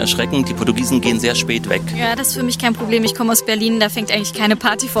 Aber nicht erschrecken, die Portugiesen gehen sehr spät weg. Ja, das ist für mich kein Problem. Ich komme aus Berlin, da fängt eigentlich keine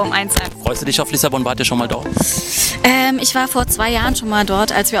Party vor um 1 an. Freust du dich auf Lissabon? Wart ihr schon mal dort? Ich war vor 2 Jahren schon mal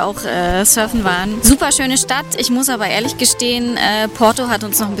dort, als wir auch surfen waren. Super schöne Stadt. Ich muss aber ehrlich gestehen, Porto hat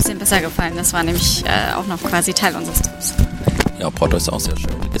uns noch ein bisschen besser gefallen. Das war nämlich auch noch quasi Teil unseres Trips. Ja, Porto ist auch sehr schön.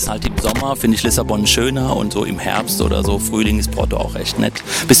 Ist halt im Sommer, finde ich Lissabon schöner und so im Herbst oder so, Frühling ist Porto auch echt nett.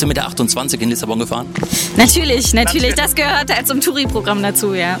 Bist du mit der 28 in Lissabon gefahren? Natürlich. Das gehört halt zum Touri-Programm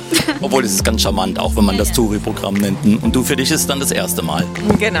dazu, ja. Obwohl, es ist ganz charmant, auch wenn man das Touri-Programm nennt. Und du, für dich ist es dann das erste Mal?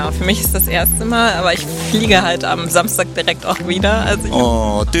 Genau, für mich ist das erste Mal, aber ich fliege halt am Samstag direkt auch wieder.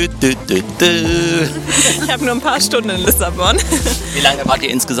 Also ich habe nur ein paar Stunden in Lissabon. Wie lange wart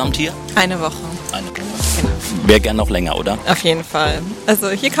ihr insgesamt hier? Eine Woche. Wäre gern noch länger, oder? Auf jeden Fall.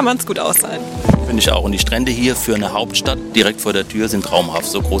 Also hier kann man es gut aushalten. Finde ich auch. Und die Strände hier für eine Hauptstadt direkt vor der Tür sind traumhaft.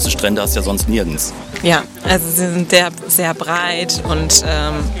 So große Strände hast du ja sonst nirgends. Ja, also sie sind sehr, sehr breit und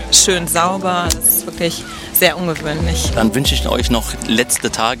schön sauber. Das ist wirklich sehr ungewöhnlich. Dann wünsche ich euch noch letzte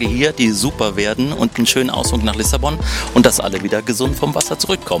Tage hier, die super werden und einen schönen Ausflug nach Lissabon und dass alle wieder gesund vom Wasser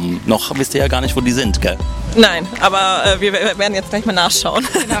zurückkommen. Noch wisst ihr ja gar nicht, wo die sind, gell? Nein, aber wir werden jetzt gleich mal nachschauen.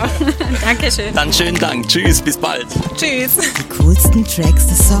 Genau. Dankeschön. Dann schönen Dank. Tschüss, bis bald. Tschüss. Die coolsten Tracks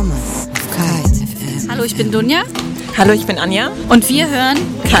des Sommers auf Kite FM. Hallo, ich bin Dunja. Hallo, ich bin Anja. Und wir hören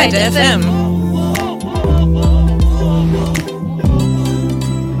Kite FM.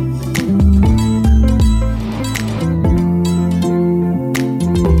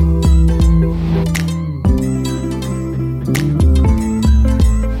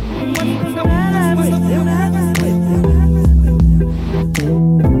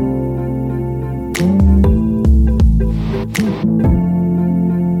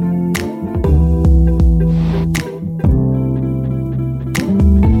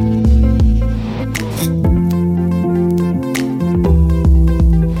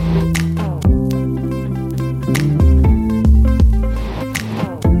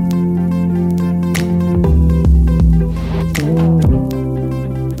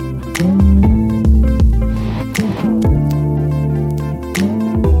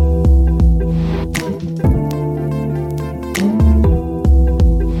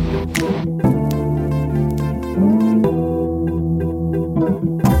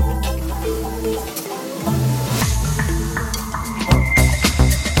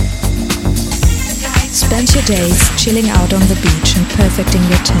 Spend your days chilling out on the beach and perfecting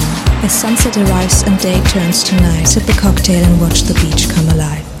your tan. As sunset arrives and day turns to night, sip a cocktail and watch the beach come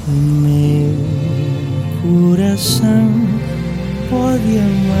alive. Meu coração pode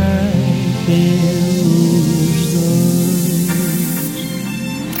amar pelos dois.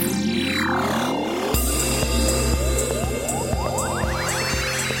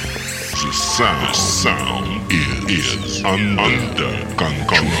 The sound is under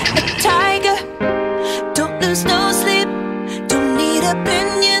control. Tiger, don't lose no sleep. Don't need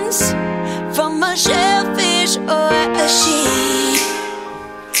opinions from a shellfish or a sheep.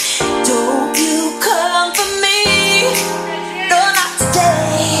 Don't you come for me, no, not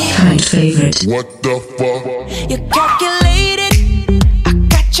today. Kite favorite. What the fuck? You're calculated, I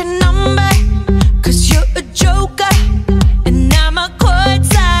got your number, 'cause you're a joker, and I'm a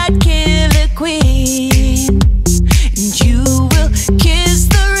courtside killer queen. And you will kiss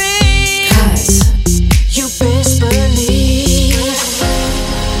the ring, 'cause you best believe.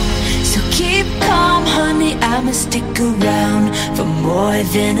 So keep calm, honey, I'ma stick around for more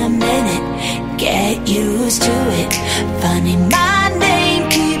than a minute. Get used to it. Funny, my name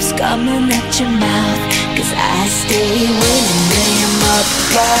keeps coming at your mouth, 'cause I stay winning, name up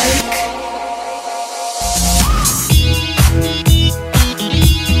like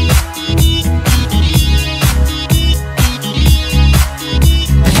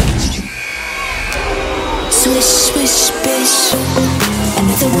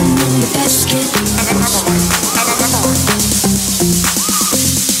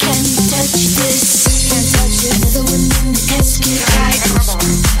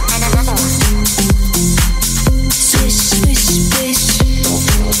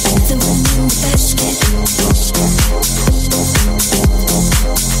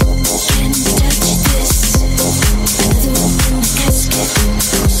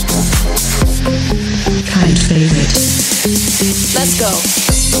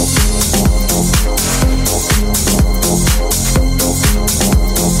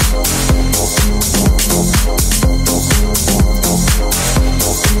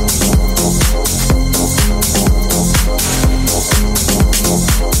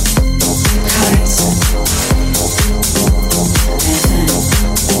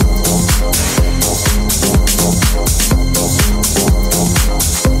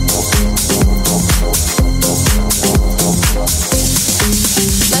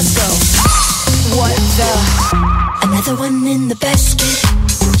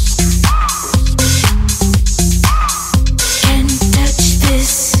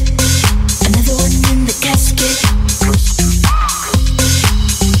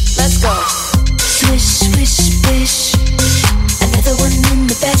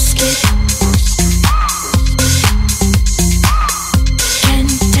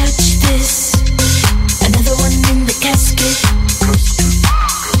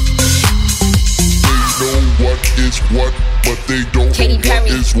Katy Perry.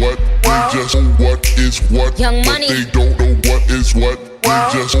 Is what? We just know what is what. Young but Money. They don't know what is what. We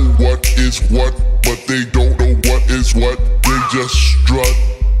just know what is what. But they don't know what is what. They just strut.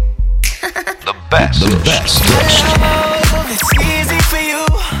 The best. The best. It's easy for you,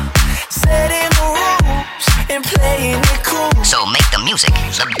 setting the rules and playing it cool. So make the music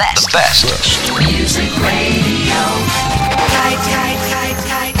the best. The best. Music radio. Kite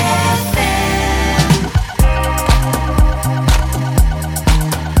FM.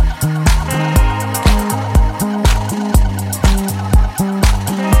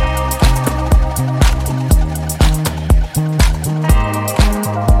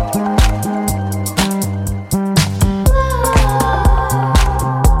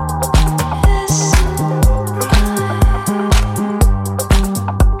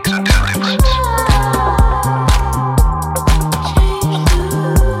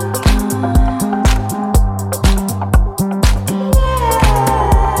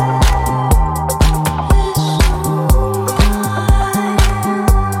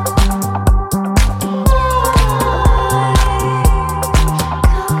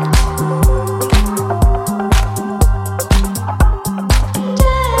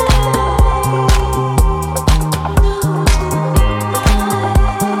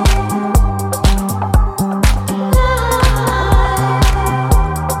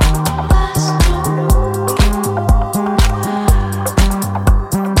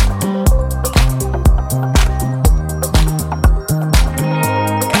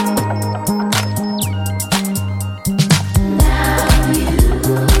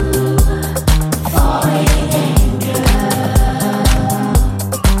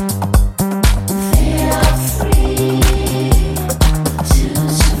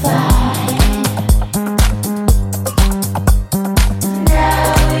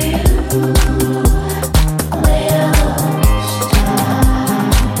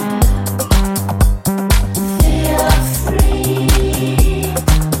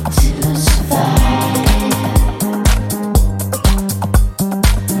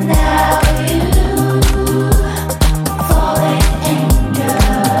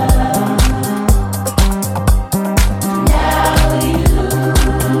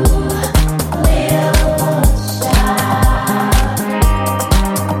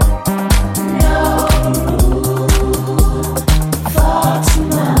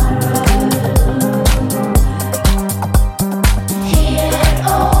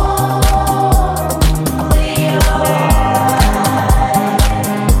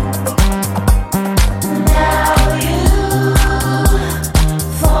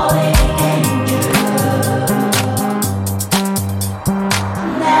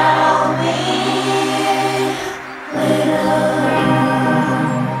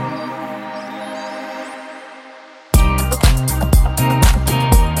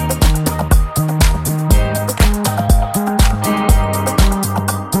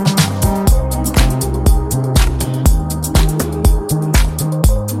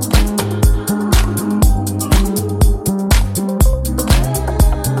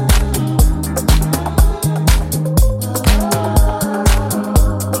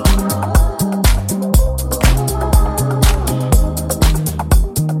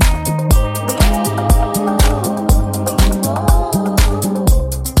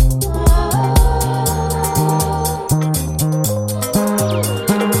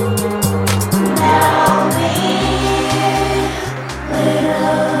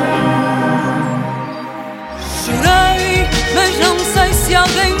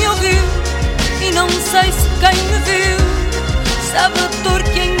 Sabe a dor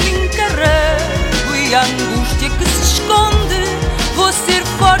que em mim carrego e a angústia que se esconde. Vou ser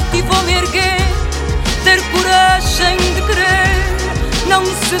forte e vou me erguer, ter coragem de querer, não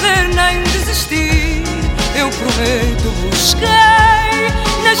ceder nem desistir. Eu prometo, busquei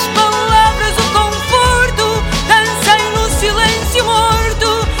nas palavras o conforto, dancei no silêncio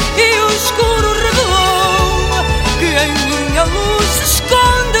morto e o escuro revelou que em minha luz se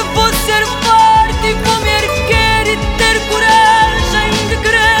esconde. Vou ser forte e vou me erguer e ter coragem de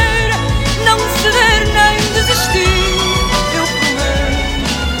querer, não ceder nem desistir. Eu prometo.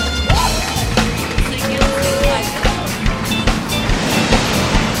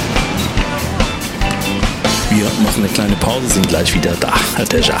 Wir machen eine kleine Pause, sind gleich wieder da.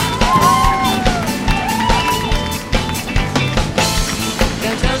 Deja.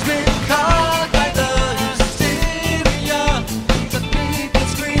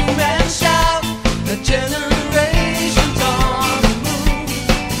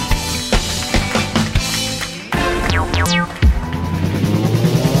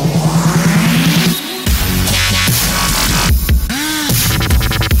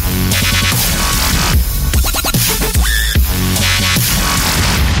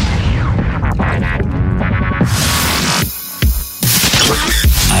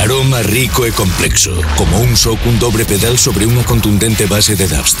 rico e complexo, como un só cun dobre pedal sobre unha contundente base de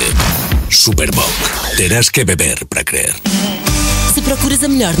dubstep. Superboc. Terás que beber para crer. Se procuras a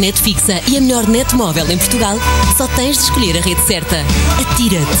melhor net fixa e a melhor net móvel em Portugal, só tens de escolher a rede certa.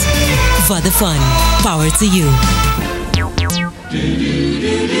 Atira-te. Vodafone. Power to you.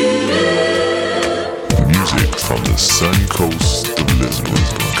 Music from the sunny coast of Lisbon.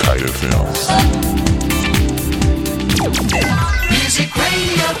 Kite FM. Music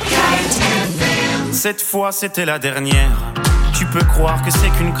Radio Kite FM. Cette fois c'était la dernière. Tu peux croire que c'est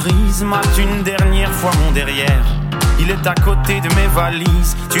qu'une crise, mate une dernière fois mon derrière. Il est à côté de mes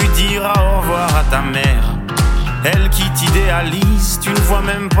valises, tu diras au revoir à ta mère. Elle qui t'idéalise, tu ne vois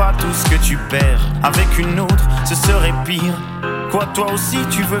même pas tout ce que tu perds. Avec une autre, ce serait pire. Quoi, toi aussi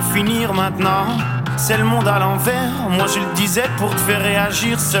tu veux finir maintenant? C'est le monde à l'envers, moi je le disais pour te faire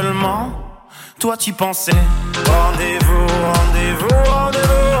réagir seulement. Toi tu pensais, rendez-vous, rendez-vous,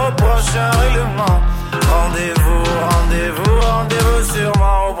 rendez-vous au prochain règlement. Rendez-vous, rendez-vous, rendez-vous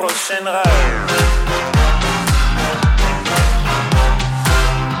sûrement au prochain rêve.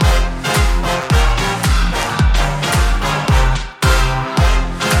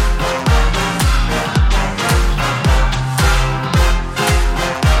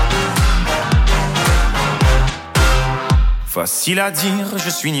 Facile à dire, je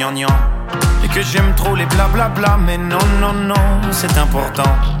suis gnangnan et que j'aime trop les blablabla, mais non, non, non, c'est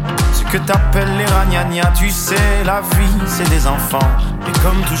important. Ce que t'appelles les ragnagnas, tu sais, la vie, c'est des enfants. Et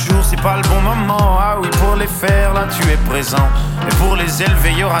comme toujours, c'est pas le bon moment. Ah oui, pour les faire, là, tu es présent. Et pour les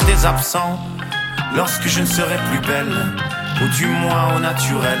élever, y aura des absents. Lorsque je ne serai plus belle, ou du moins au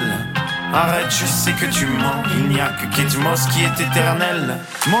naturel. Arrête, je sais que tu mens. Il n'y a que Kate Moss qui est éternelle.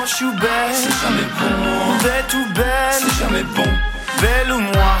 Moche ou belle, c'est jamais bon. Bête ou belle, c'est jamais bon. Belle ou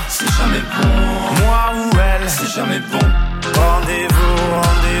moi, c'est jamais bon. Moi ou elle, c'est jamais bon. Rendez-vous,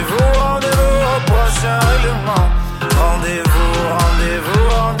 rendez-vous, rendez-vous au prochain règlement. Rendez-vous, rendez-vous,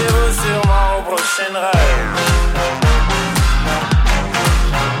 rendez-vous sûrement au prochain rêve.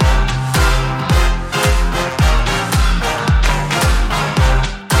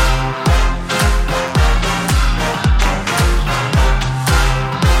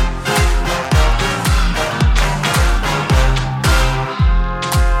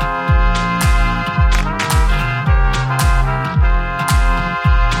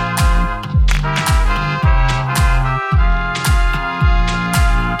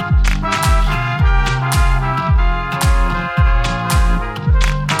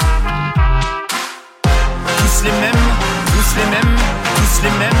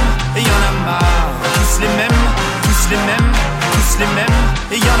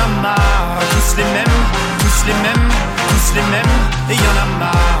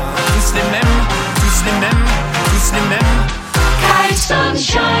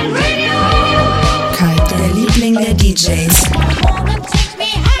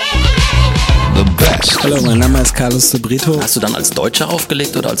 Hallo, mein Name ist Carlos de Brito. Hast du dann als Deutscher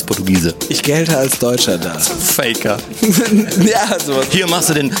aufgelegt oder als Portugiese? Ich gelte als Deutscher da. Faker. Ja, sowas. Hier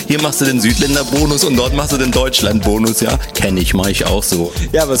machst du den Südländer-Bonus und dort machst du den Deutschland-Bonus, ja? Kenn ich, mach ich auch so.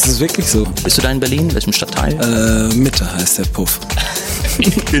 Ja, aber es ist wirklich so. Bist du da in Berlin? In welchem Stadtteil? Mitte heißt der Puff.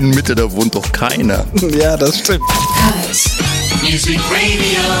 In Mitte, da wohnt doch keiner. Ja, das stimmt. Music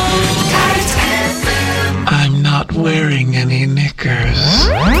Radio. I'm not wearing any knickers.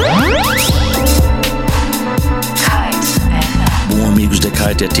 Bom, amigos da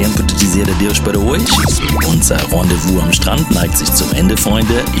Kite, é tempo de dizer adeus para hoje. Unser Rendezvous am Strand neigt sich zum Ende,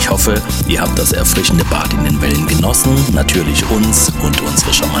 Freunde. Ich hoffe, ihr habt das erfrischende Bad in den Wellen genossen. Natürlich uns und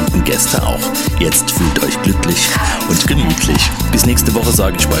unsere charmanten Gäste auch. Jetzt fühlt euch glücklich und gemütlich. Bis nächste Woche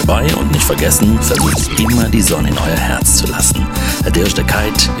sage ich Bye-bye und nicht vergessen, versucht immer die Sonne in euer Herz zu lassen. Adeus da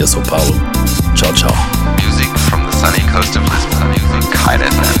Kite, eu sou Paulo. Ciao, ciao. Music from the sunny coast of Lisbon. Music Kite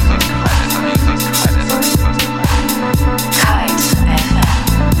FM.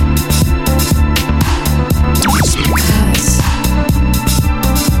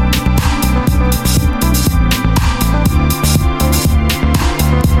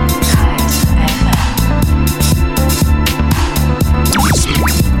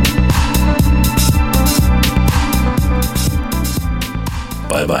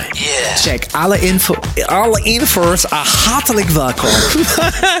 Bye-bye. Yeah. Check alle Infos hartelijk welkom.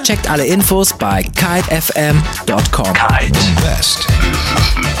 Checkt alle Infos bei kitefm.com. Kite. Best. This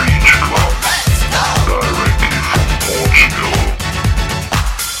is the Beach Club. Directly from Portugal.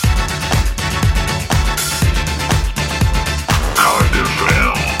 Kite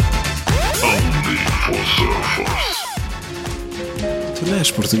FM. Only for surfers.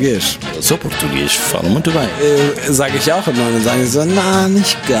 és português. Eu sou português, falo muito bem. Sage ich auch immer. Und dann sagen sie so, na,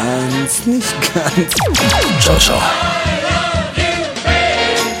 nicht ganz, nicht ganz. Ciao, ciao.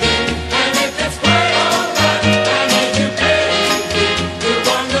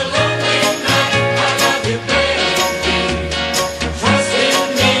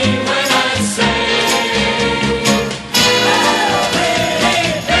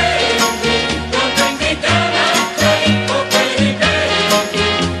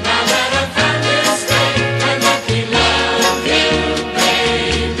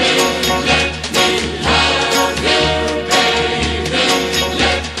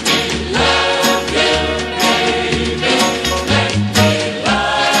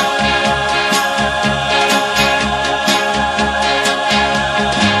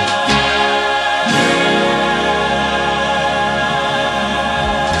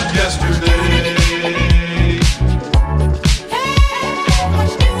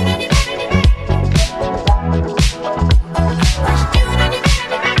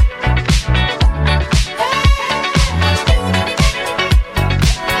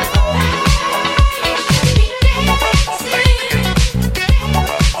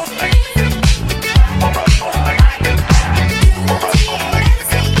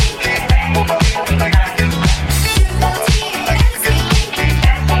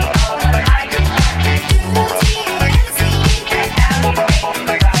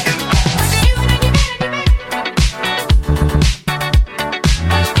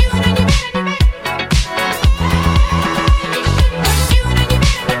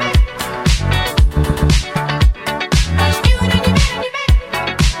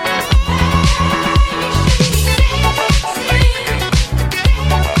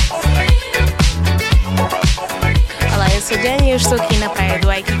 Eu estou aqui na praia do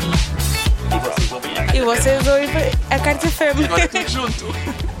Waikiki. E vocês ouvem a Kite FM. Agora tudo junto.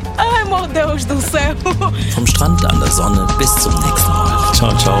 Ai, meu Deus do céu. Vom Strand an der Sonne bis zum nächsten Mal.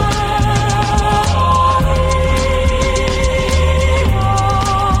 Ciao, ciao.